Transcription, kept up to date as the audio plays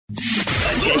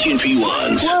Attention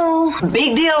P1s. Whoa,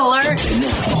 big deal alert. And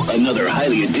now, another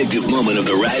highly addictive moment of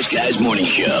the Rise Guys Morning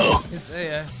Show.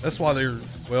 That's why they're,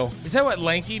 well... Is that what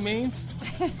lanky means?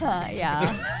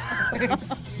 Yeah.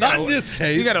 Not in this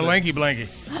case. You got a lanky blanky.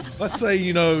 Let's say,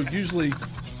 usually...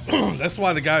 that's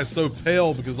why the guy's so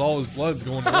pale, because all his blood's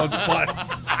going to one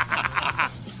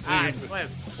spot.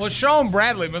 Well, Sean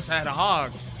Bradley must have had a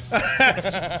hog.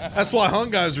 That's why hung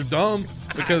guys are dumb,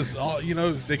 because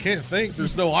they can't think.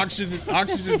 There's no oxygen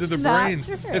to the brain.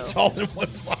 True. It's all in one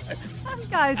spot. Some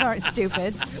guys aren't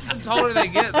stupid. The taller they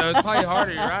get, though, it's probably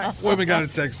harder. You're right. Women got to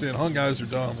text in. Hung guys are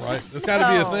dumb, right? That's got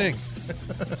to be a thing.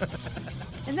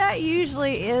 And that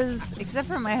usually is, except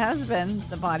for my husband,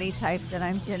 the body type that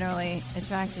I'm generally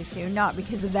attracted to. Not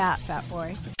because of that, fat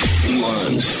boy.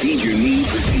 P1s, feed your need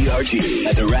for TRT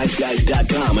at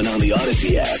theriseguys.com and on the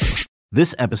Odyssey app.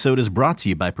 This episode is brought to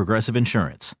you by Progressive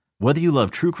Insurance. Whether you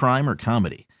love true crime or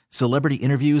comedy, celebrity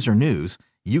interviews or news,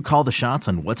 you call the shots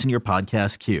on what's in your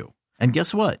podcast queue. And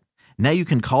guess what? Now you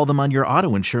can call them on your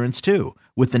auto insurance too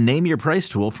with the Name Your Price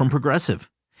tool from Progressive.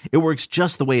 It works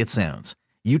just the way it sounds.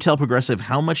 You tell Progressive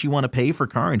how much you want to pay for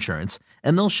car insurance,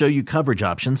 and they'll show you coverage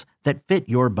options that fit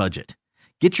your budget.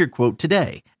 Get your quote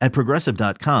today at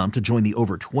Progressive.com to join the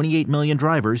over 28 million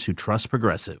drivers who trust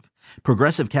Progressive.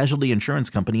 Progressive Casualty Insurance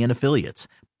Company and Affiliates.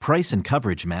 Price and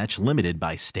coverage match limited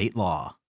by state law.